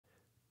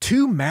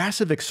Two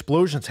massive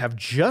explosions have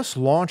just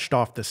launched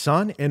off the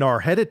sun and are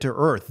headed to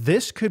Earth.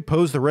 This could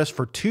pose the risk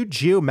for two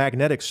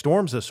geomagnetic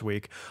storms this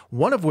week,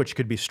 one of which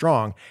could be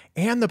strong,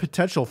 and the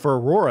potential for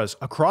auroras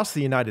across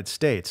the United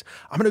States.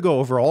 I'm going to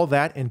go over all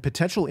that and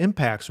potential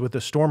impacts with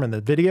the storm in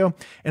the video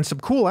and some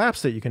cool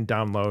apps that you can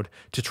download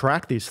to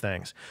track these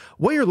things.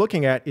 What you're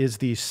looking at is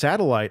the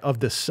satellite of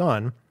the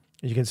sun.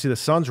 You can see the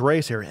sun's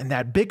rays here, and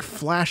that big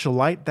flash of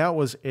light, that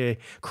was a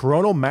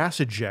coronal mass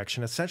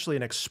ejection, essentially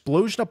an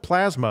explosion of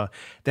plasma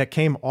that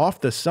came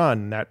off the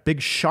sun, that big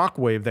shock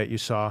wave that you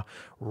saw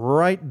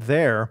right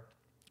there.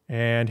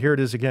 And here it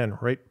is again,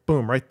 right,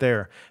 boom, right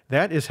there.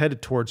 That is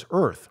headed towards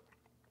Earth.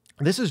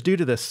 This is due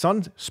to the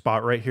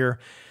sunspot right here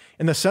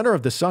in the center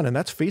of the sun, and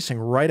that's facing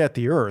right at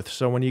the Earth.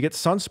 So when you get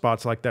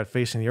sunspots like that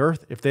facing the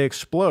Earth, if they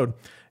explode,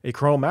 a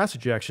coronal mass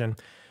ejection,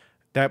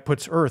 that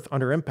puts Earth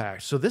under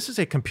impact. So this is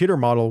a computer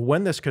model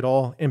when this could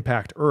all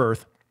impact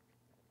Earth.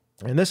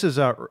 And this is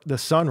the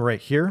sun right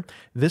here.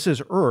 This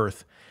is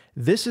Earth.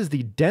 This is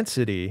the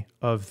density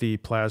of the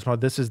plasma.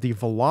 This is the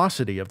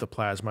velocity of the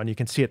plasma. And you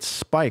can see it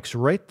spikes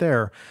right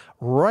there,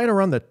 right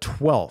around the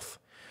 12th.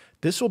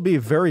 This will be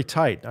very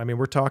tight. I mean,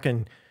 we're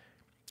talking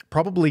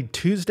probably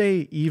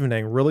Tuesday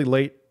evening, really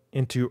late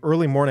into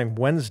early morning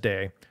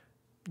Wednesday,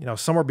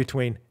 somewhere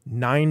between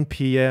 9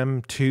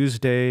 p.m.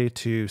 Tuesday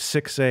to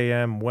 6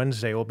 a.m.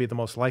 Wednesday will be the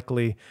most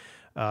likely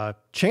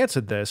chance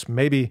of this,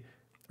 maybe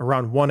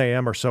around 1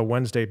 a.m. or so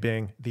Wednesday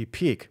being the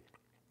peak.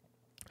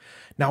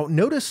 Now,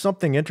 notice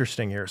something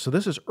interesting here. So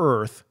this is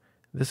Earth.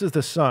 This is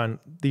the sun.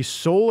 The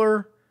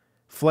solar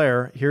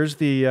flare, here's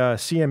the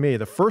CME,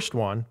 the first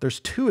one. There's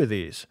two of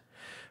these.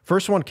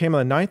 First one came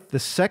on the 9th. The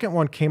second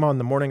one came on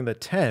the morning of the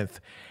 10th.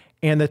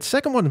 And the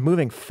second one is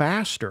moving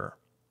faster.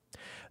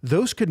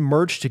 Those could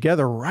merge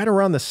together right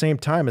around the same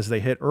time as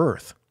they hit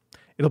Earth.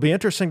 It'll be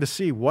interesting to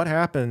see what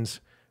happens,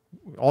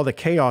 all the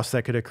chaos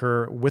that could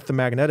occur with the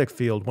magnetic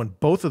field when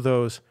both of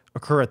those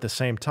occur at the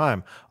same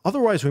time.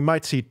 Otherwise, we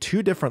might see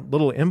two different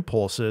little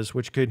impulses,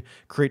 which could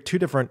create two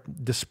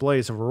different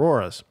displays of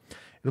auroras.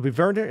 It'll be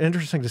very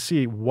interesting to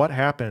see what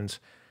happens,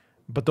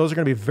 but those are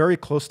going to be very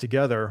close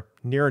together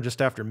near and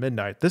just after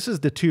midnight. This is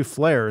the two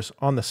flares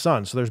on the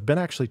sun. So there's been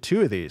actually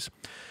two of these.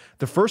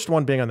 The first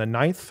one being on the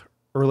 9th,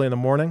 early in the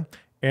morning,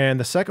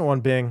 and the second one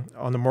being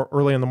on the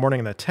early in the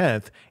morning on the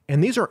 10th.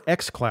 And these are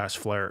X-class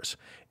flares.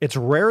 It's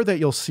rare that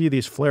you'll see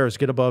these flares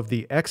get above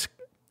the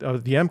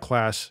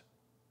M-class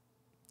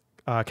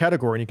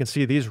category. And you can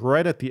see these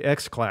right at the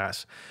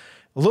X-class.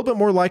 A little bit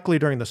more likely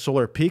during the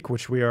solar peak,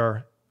 which we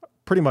are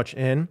pretty much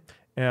in.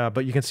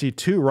 But you can see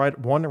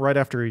one right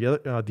after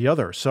the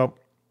other. So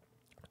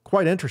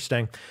quite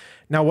interesting.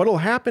 Now, what will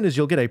happen is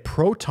you'll get a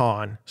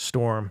proton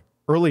storm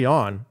early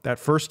on, that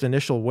first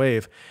initial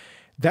wave.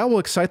 That will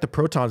excite the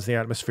protons in the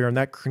atmosphere, and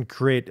that can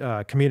create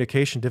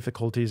communication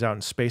difficulties out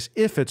in space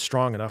if it's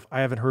strong enough.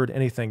 I haven't heard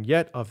anything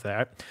yet of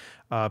that,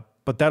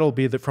 but that'll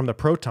be from the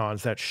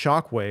protons, that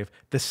shock wave.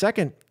 The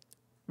second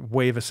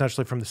wave,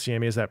 essentially from the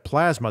CME, is that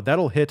plasma.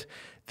 That'll hit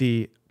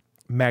the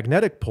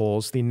magnetic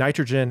poles, the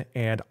nitrogen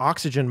and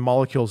oxygen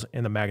molecules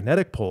in the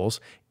magnetic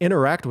poles,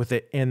 interact with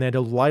it, and then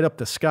it'll light up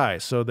the sky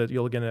so that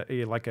you'll get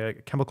like a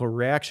chemical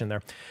reaction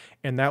there.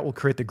 And that will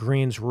create the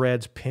greens,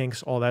 reds,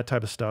 pinks, all that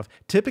type of stuff,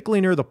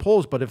 typically near the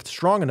poles, but if it's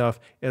strong enough,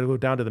 it'll go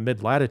down to the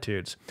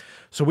mid-latitudes.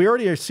 So we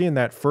already are seeing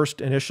that first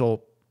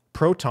initial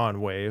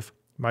proton wave.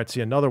 You might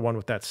see another one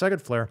with that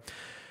second flare,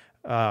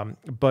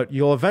 but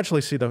you'll eventually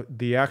see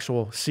the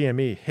actual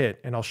CME hit,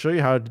 and I'll show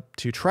you how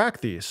to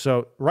track these.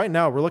 So right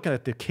now, we're looking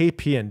at the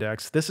KP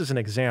index. This is an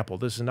example.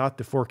 This is not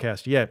the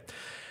forecast yet.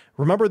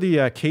 Remember the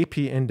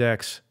KP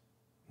index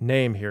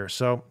name here.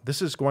 So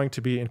this is going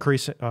to be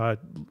increasing,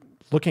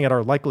 looking at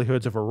our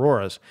likelihoods of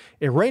auroras.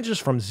 It ranges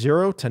from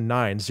 0 to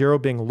 9, 0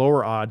 being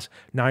lower odds,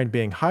 9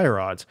 being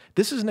higher odds.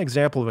 This is an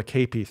example of a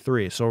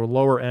KP3, so a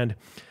lower end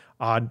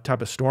odd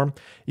type of storm.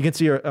 You can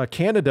see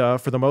Canada,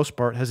 for the most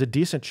part, has a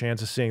decent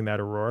chance of seeing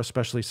that aurora,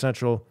 especially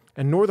central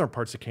and northern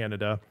parts of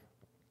Canada.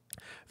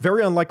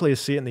 Very unlikely to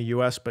see it in the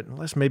US, but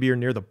unless maybe you're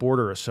near the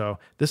border or so,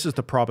 this is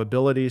the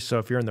probability. So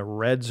if you're in the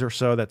reds or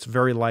so, that's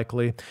very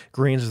likely.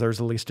 Greens, there's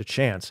at least a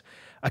chance.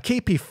 A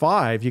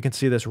KP5, you can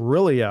see this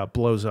really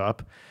blows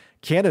up.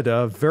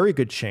 Canada, very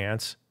good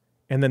chance.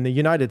 And then the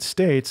United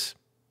States,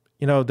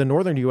 the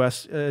northern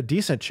US, a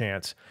decent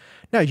chance.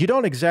 Now, you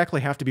don't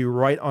exactly have to be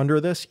right under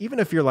this. Even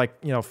if you're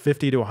like,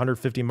 50 to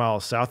 150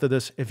 miles south of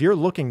this, if you're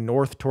looking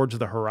north towards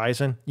the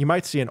horizon, you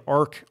might see an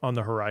arc on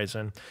the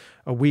horizon,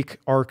 a weak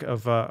arc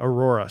of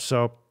aurora.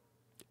 So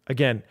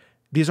again,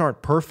 these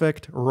aren't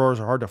perfect. Auroras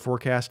are hard to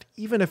forecast.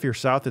 Even if you're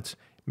south, it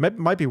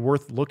might be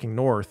worth looking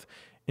north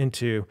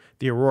into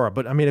the aurora.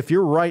 But I mean, if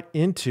you're right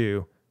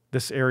into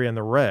this area in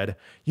the red,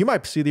 you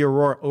might see the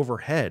aurora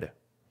overhead,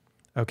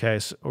 okay,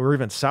 or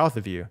even south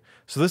of you.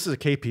 So this is a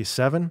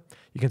KP7.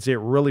 You can see it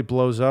really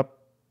blows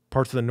up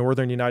parts of the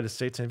northern United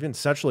States and even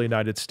central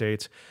United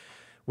States.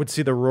 Would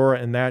see the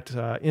aurora in that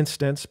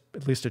instance,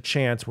 at least a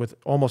chance, with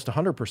almost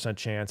 100%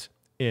 chance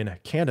in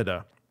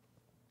Canada.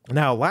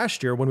 Now,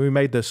 last year when we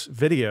made this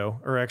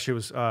video, or actually it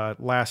was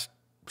last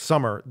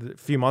summer, a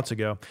few months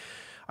ago,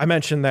 I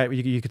mentioned that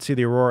you could see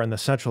the aurora in the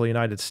central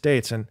United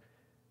States, and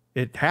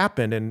it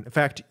happened. And in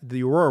fact,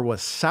 the aurora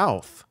was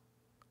south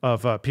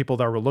of people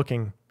that were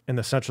looking in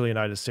the central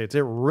United States.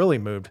 It really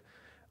moved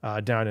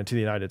down into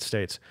the United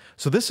States.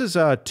 So this is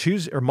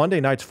Tuesday or Monday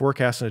night's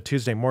forecast and a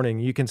Tuesday morning.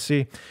 You can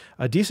see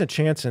a decent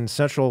chance in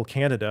central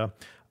Canada,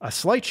 a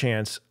slight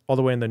chance all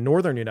the way in the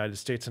northern United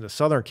States into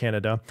southern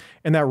Canada.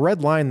 And that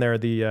red line there,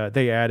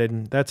 they added,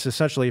 and that's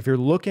essentially if you're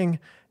looking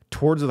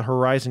towards the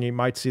horizon, you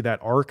might see that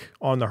arc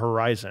on the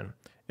horizon.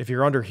 If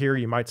you're under here,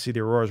 you might see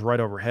the auroras right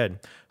overhead.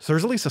 So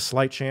there's at least a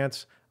slight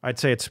chance. I'd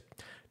say it's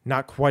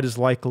not quite as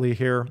likely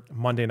here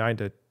Monday night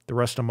to the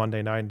rest of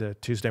Monday night to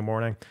Tuesday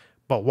morning.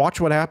 But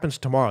watch what happens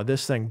tomorrow.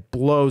 This thing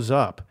blows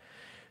up.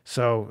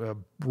 So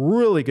a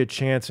really good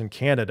chance in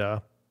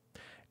Canada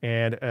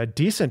and a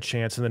decent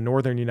chance in the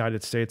northern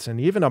United States,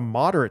 and even a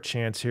moderate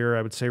chance here,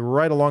 I would say,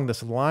 right along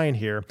this line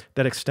here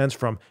that extends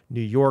from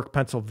New York,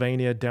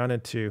 Pennsylvania, down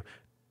into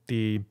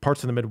the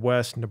parts of the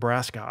Midwest,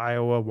 Nebraska,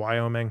 Iowa,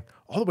 Wyoming,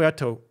 all the way out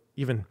to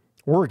even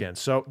Oregon.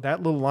 So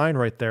that little line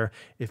right there,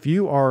 if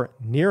you are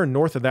near and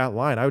north of that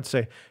line, I would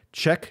say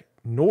check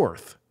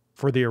north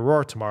for the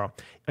aurora tomorrow.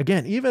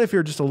 Again, even if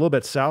you're just a little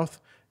bit south,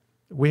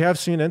 we have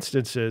seen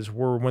instances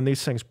where when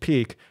these things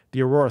peak,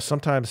 the aurora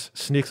sometimes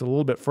sneaks a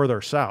little bit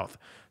further south.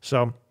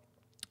 So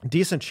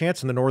decent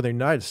chance in the northern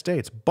United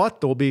States,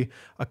 but there'll be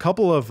a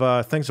couple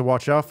of things to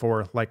watch out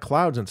for, like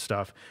clouds and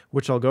stuff,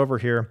 which I'll go over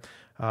here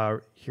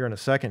in a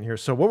second here.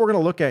 So what we're going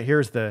to look at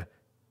here is the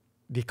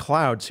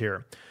clouds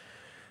here.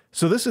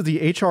 So this is the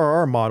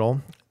HRR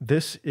model.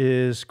 This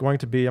is going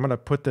to be, I'm going to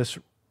put this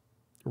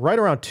right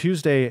around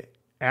Tuesday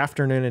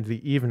afternoon into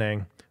the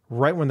evening,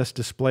 right when this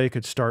display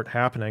could start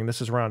happening.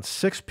 This is around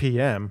 6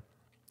 p.m.,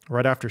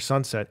 right after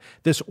sunset.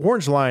 This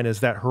orange line is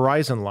that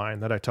horizon line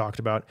that I talked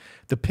about.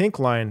 The pink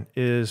line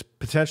is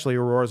potentially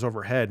auroras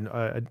overhead,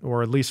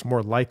 or at least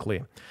more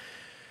likely.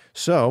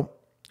 So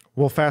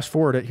we'll fast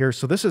forward it here.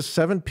 So this is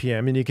 7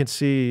 p.m. and you can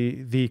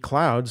see the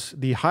clouds.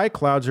 The high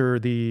clouds are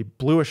the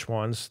bluish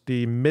ones.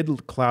 The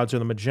mid clouds are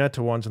the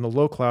magenta ones, and the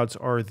low clouds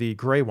are the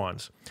gray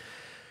ones.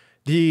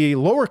 The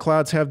lower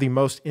clouds have the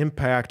most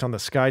impact on the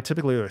sky.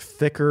 Typically, they're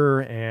thicker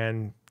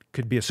and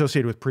could be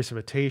associated with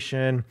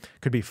precipitation,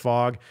 could be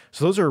fog.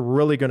 So those are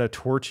really going to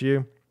torch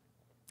you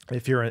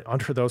if you're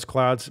under those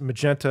clouds.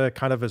 Magenta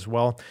kind of as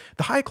well.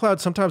 The high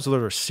clouds, sometimes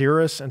they're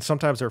cirrus, and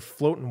sometimes they're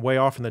floating way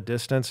off in the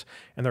distance,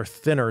 and they're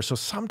thinner. So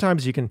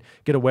sometimes you can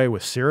get away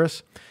with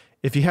cirrus.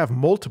 If you have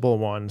multiple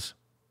ones,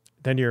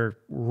 then you're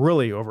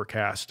really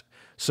overcast.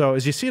 So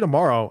as you see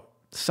tomorrow,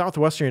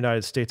 southwestern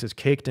United States is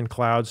caked in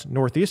clouds,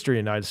 northeastern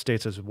United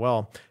States as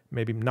well,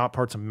 maybe not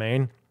parts of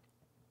Maine.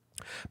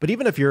 But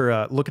even if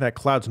you're looking at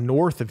clouds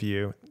north of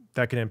you,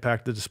 that can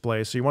impact the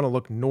display. So you want to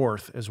look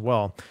north as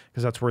well,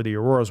 because that's where the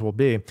auroras will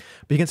be.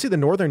 But you can see the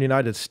northern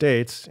United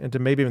States into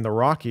maybe even the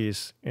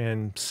Rockies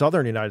in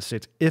southern United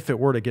States, if it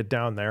were to get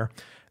down there.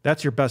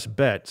 That's your best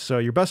bet. So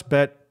your best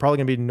bet probably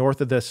going to be north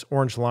of this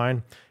orange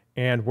line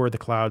and where the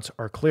clouds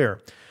are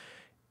clear.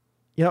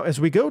 You know, as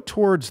we go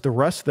towards the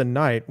rest of the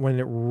night, when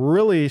it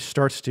really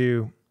starts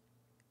to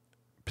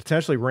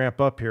potentially ramp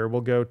up here,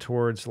 we'll go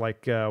towards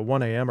like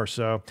 1 a.m. or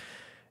so.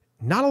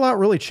 Not a lot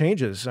really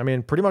changes. I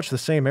mean, pretty much the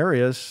same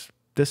areas.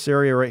 This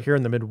area right here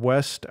in the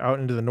Midwest, out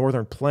into the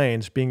northern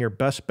plains, being your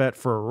best bet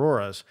for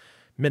auroras.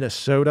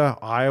 Minnesota,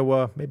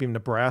 Iowa, maybe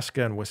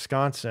Nebraska and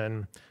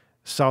Wisconsin,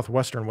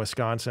 southwestern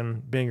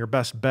Wisconsin being your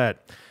best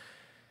bet.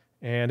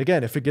 And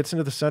again, if it gets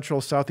into the central,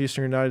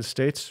 southeastern United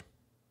States,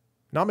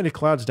 not many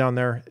clouds down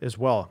there as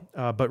well,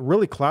 but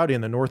really cloudy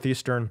in the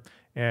northeastern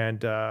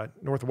and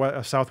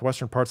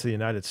southwestern parts of the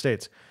United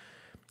States.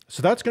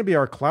 So that's going to be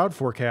our cloud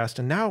forecast.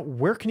 And now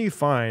where can you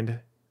find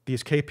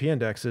these KP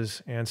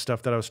indexes and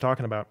stuff that I was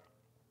talking about?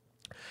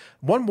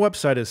 One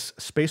website is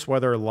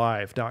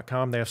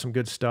spaceweatherlive.com. They have some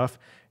good stuff.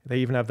 They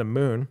even have the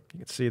moon. You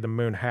can see the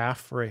moon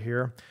half right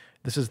here.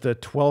 This is the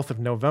 12th of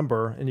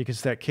November, and you can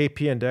see that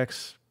KP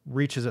index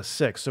reaches a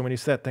 6. So when you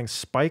see that thing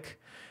spike,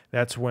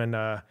 that's when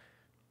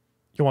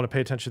you want to pay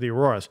attention to the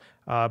auroras.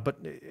 But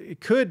it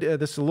could,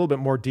 this is a little bit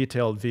more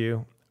detailed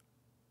view.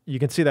 You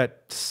can see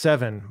that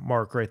 7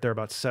 mark right there,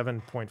 about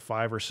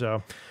 7.5 or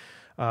so.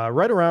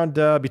 Right around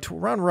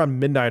around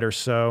midnight or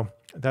so,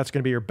 that's going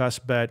to be your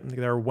best bet.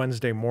 There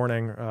Wednesday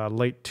morning,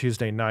 late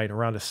Tuesday night,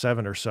 around a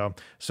 7 or so.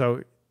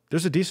 So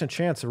there's a decent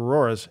chance of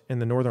auroras in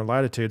the northern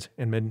latitudes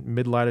and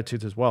mid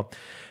latitudes as well.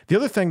 The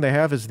other thing they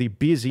have is the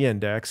BZ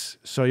index.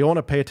 So you'll want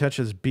to pay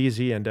attention to this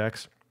BZ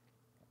index.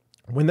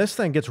 When this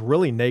thing gets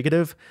really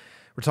negative,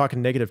 we're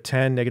talking negative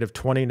 10, negative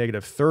 20,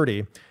 negative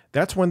 30.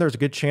 That's when there's a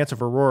good chance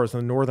of auroras in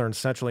the northern and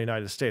central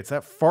United States.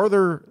 That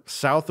farther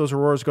south those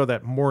auroras go,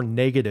 that more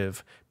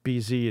negative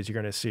BZ is you're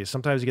going to see.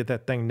 Sometimes you get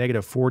that thing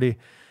negative 40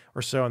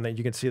 or so, and then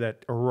you can see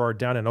that aurora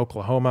down in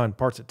Oklahoma and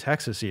parts of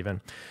Texas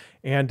even.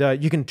 And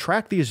you can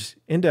track these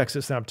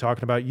indexes that I'm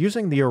talking about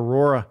using the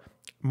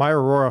My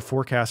Aurora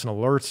Forecast and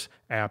Alerts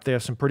app. They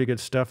have some pretty good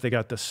stuff. They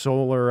got the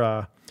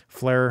solar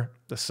flare,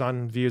 the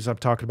sun views I'm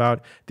talking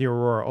about, the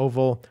aurora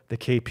oval, the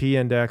KP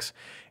index,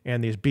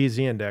 and these BZ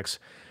index.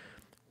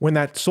 When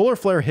that solar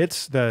flare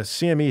hits, the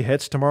CME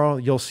hits tomorrow,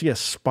 you'll see a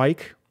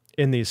spike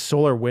in these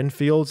solar wind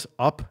fields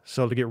up.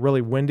 So to get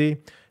really windy,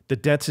 the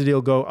density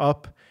will go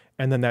up,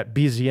 and then that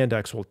BZ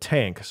index will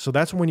tank. So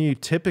that's when you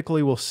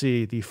typically will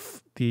see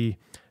the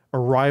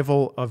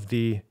arrival of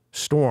the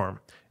storm,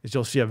 is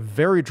you'll see a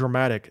very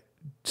dramatic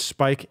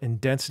spike in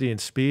density and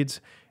speeds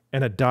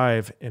and a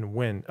dive in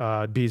wind,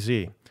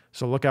 BZ.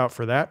 So look out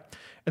for that.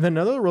 And then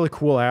another really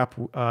cool app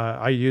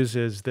I use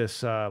is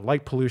this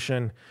light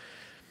pollution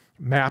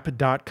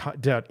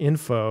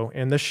map.info,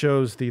 and this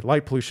shows the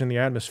light pollution in the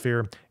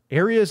atmosphere.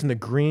 Areas in the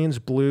greens,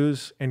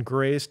 blues, and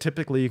grays,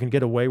 typically you can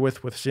get away with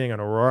seeing an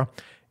aurora.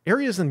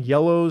 Areas in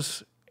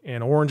yellows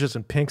and oranges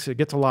and pinks, it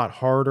gets a lot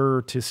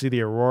harder to see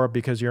the aurora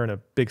because you're in a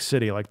big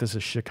city, like this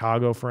is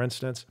Chicago, for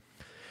instance.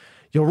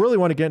 You'll really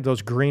want to get into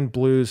those green,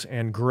 blues,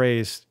 and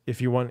grays if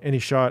you want any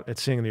shot at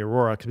seeing the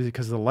aurora,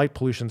 because the light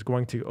pollution is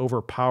going to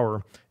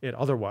overpower it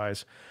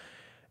otherwise.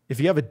 If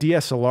you have a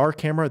DSLR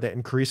camera, that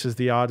increases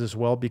the odds as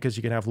well, because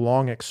you can have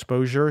long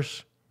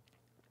exposures.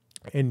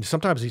 And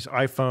sometimes these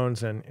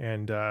iPhones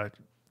and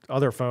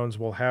other phones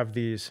will have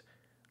these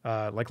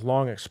like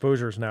long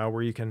exposures now,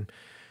 where you can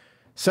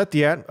set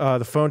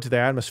the phone to the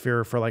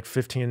atmosphere for like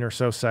 15 or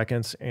so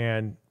seconds,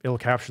 and it'll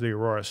capture the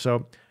aurora.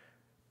 So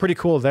pretty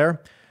cool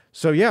there.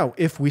 So yeah,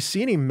 if we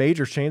see any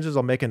major changes,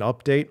 I'll make an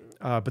update.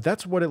 But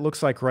that's what it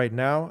looks like right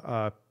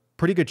now.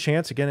 Pretty good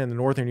chance, again, in the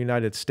northern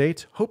United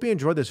States. Hope you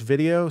enjoyed this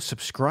video.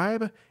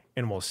 Subscribe,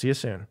 and we'll see you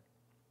soon.